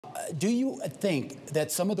Do you think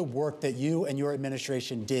that some of the work that you and your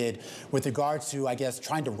administration did with regards to, I guess,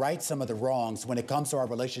 trying to right some of the wrongs when it comes to our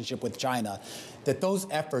relationship with China, that those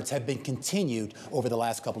efforts have been continued over the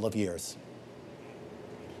last couple of years?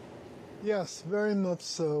 Yes, very much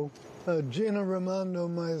so. Gina Raimondo,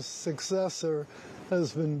 my successor,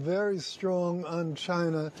 has been very strong on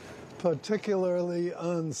China, particularly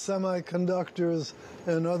on semiconductors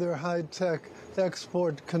and other high-tech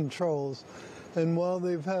export controls. And while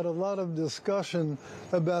they've had a lot of discussion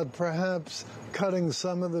about perhaps cutting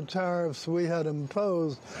some of the tariffs we had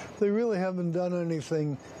imposed, they really haven't done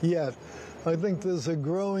anything yet. I think there's a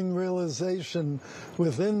growing realization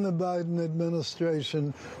within the Biden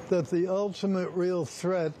administration that the ultimate real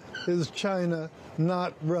threat is China,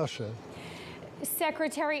 not Russia.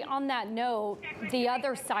 Secretary, on that note, the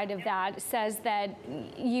other side of that says that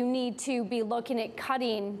you need to be looking at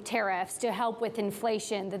cutting tariffs to help with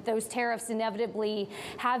inflation, that those tariffs inevitably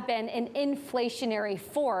have been an inflationary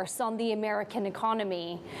force on the American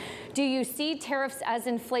economy. Do you see tariffs as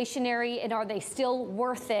inflationary, and are they still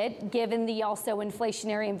worth it, given the also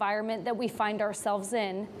inflationary environment that we find ourselves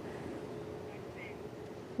in?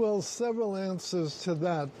 Well, several answers to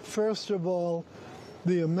that. First of all,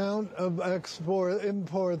 the amount of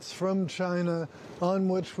imports from China on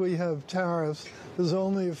which we have tariffs is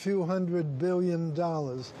only a few $100 billion.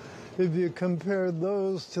 If you compare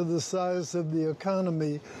those to the size of the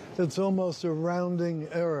economy, it's almost a rounding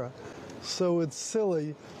error. So it's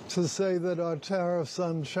silly to say that our tariffs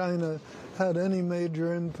on China had any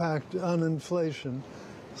major impact on inflation.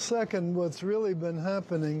 Second, what's really been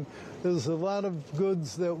happening is a lot of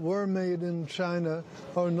goods that were made in China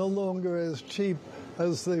are no longer as cheap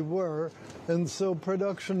as they were, and so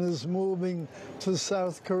production is moving to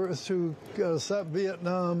South Korea, to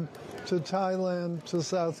Vietnam, to Thailand, to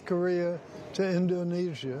South Korea, to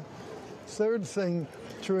Indonesia. Third thing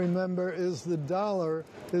to remember is the dollar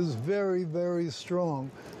is very, very strong.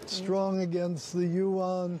 It's strong against the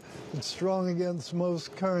yuan, it's strong against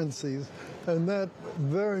most currencies, and that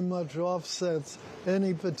very much offsets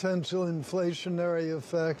any potential inflationary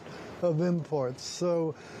effect of imports.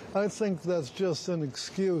 So I think that's just an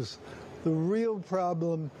excuse. The real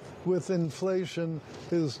problem with inflation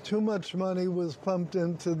is too much money was pumped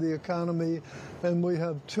into the economy, and we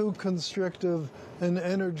have too constrictive an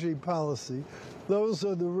energy policy. Those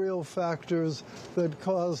are the real factors that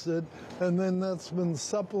caused it, and then that's been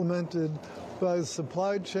supplemented by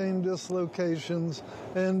supply chain dislocations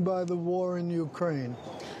and by the war in Ukraine.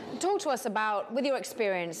 Talk to us about, with your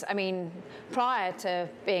experience, I mean, prior to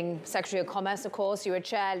being Secretary of Commerce, of course, you were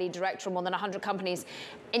chair, lead director of more than 100 companies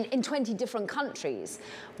in 20 different countries.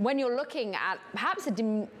 When you're looking at perhaps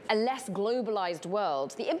a less globalized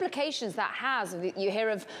world, the implications that has, you hear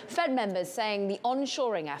of Fed members saying the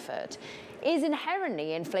onshoring effort is inherently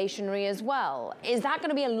inflationary as well. Is that going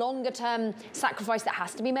to be a longer-term sacrifice that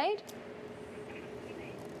has to be made?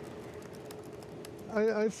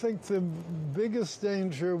 I think the biggest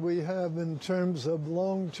danger we have in terms of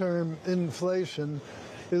long-term inflation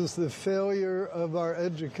is the failure of our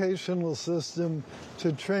educational system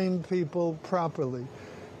to train people properly.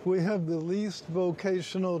 We have the least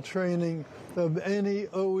vocational training of any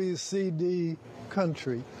OECD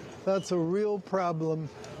country. That's a real problem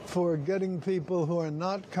for getting people who are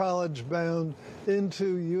not college-bound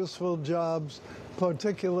into useful jobs,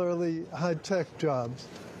 particularly high-tech jobs.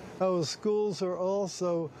 Our schools are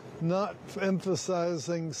also not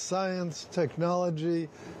emphasizing science, technology,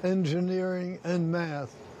 engineering, and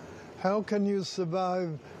math. How can you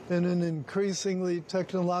survive in an increasingly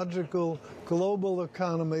technological global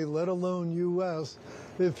economy, let alone U.S.,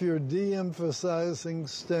 if you're de-emphasizing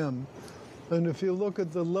STEM? And if you look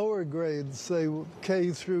at the lower grades, say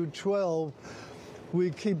K through 12,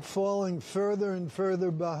 we keep falling further and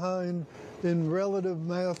further behind in relative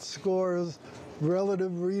math scores,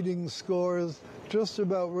 relative reading scores, just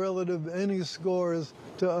about relative any scores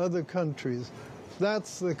to other countries.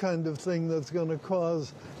 That's the kind of thing that's going to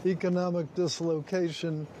cause economic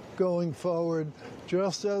dislocation going forward,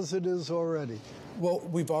 just as it is already. Well,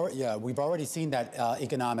 we've already seen that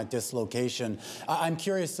economic dislocation. I'm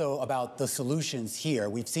curious, though, about the solutions here.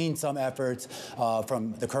 We've seen some efforts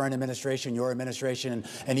from the current administration, your administration,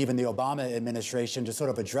 and even the Obama administration to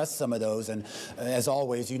sort of address some of those. And as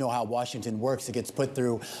always, you know how Washington works. It gets put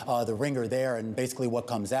through the ringer there, and basically what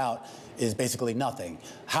comes out is basically nothing.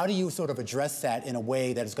 How do you sort of address that in a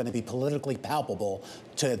way that is going to be politically palpable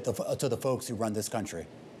to the folks who run this country?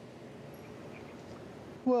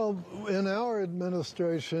 Well, in our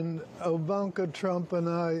administration, Ivanka Trump and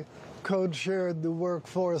I co-chaired the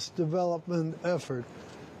workforce development effort.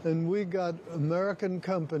 And we got American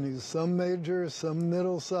companies, some major, some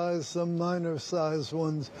middle-sized, some minor-sized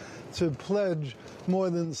ones, to pledge more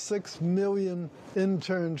than 6 million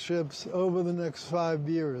internships over the next 5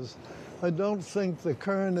 years. I don't think the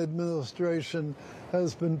current administration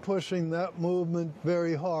has been pushing that movement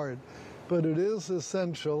very hard, but it is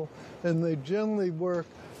essential, and they generally work,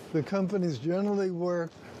 the companies generally work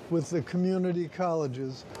with the community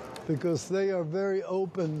colleges because they are very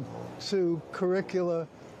open to curricula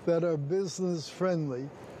that are business friendly.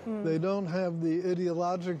 They don't have the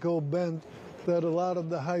ideological bent that a lot of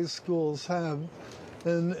the high schools have.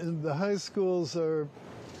 And the high schools are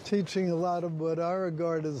teaching a lot of what I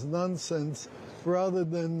regard as nonsense rather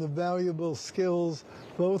than the valuable skills,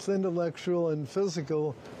 both intellectual and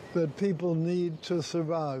physical, that people need to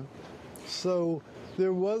survive. So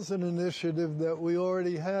there was an initiative that we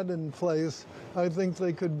already had in place. I think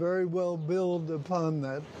they could very well build upon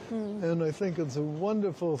that. And I think it's a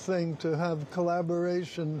wonderful thing to have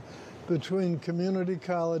collaboration between community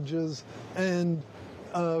colleges and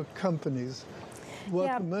companies.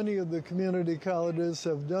 What many of the community colleges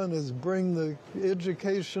have done is bring the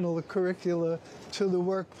educational curricula to the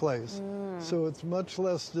workplace. So it's much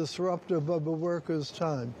less disruptive of a worker's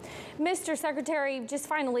time. Mr. Secretary, just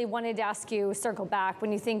finally wanted to ask you, circle back,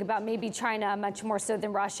 when you think about maybe China, much more so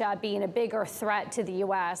than Russia, being a bigger threat to the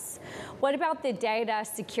U.S., what about the data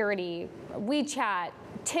security, WeChat,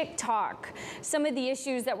 TikTok, some of the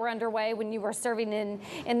issues that were underway when you were serving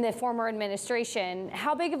in the former administration?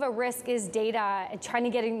 How big of a risk is data and China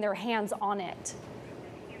getting their hands on it?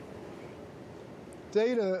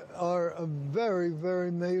 Data are a very,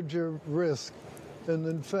 very major risk. And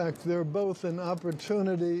in fact, they're both an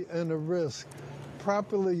opportunity and a risk.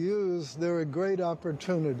 Properly used, they're a great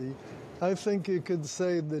opportunity. I think you could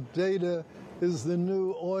say that data is the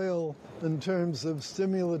new oil in terms of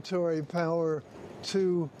stimulatory power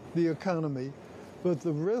to the economy. But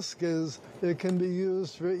the risk is it can be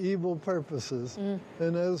used for evil purposes.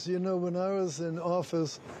 And as you know, when I was in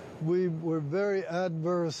office, we were very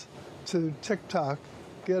adverse to TikTok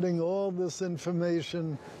getting all this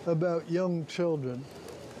information about young children.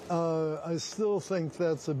 I still think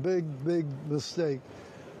that's a big, big mistake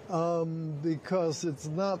because it's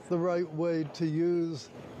not the right way to use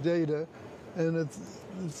data. And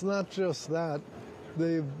it's not just that.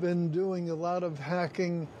 They've been doing a lot of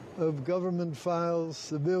hacking of government files,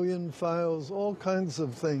 civilian files, all kinds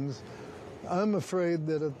of things. I'm afraid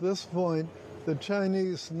that at this point, the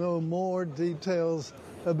Chinese know more details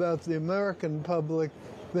about the American public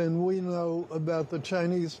than we know about the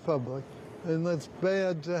Chinese public. And that's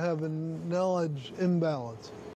bad to have a knowledge imbalance.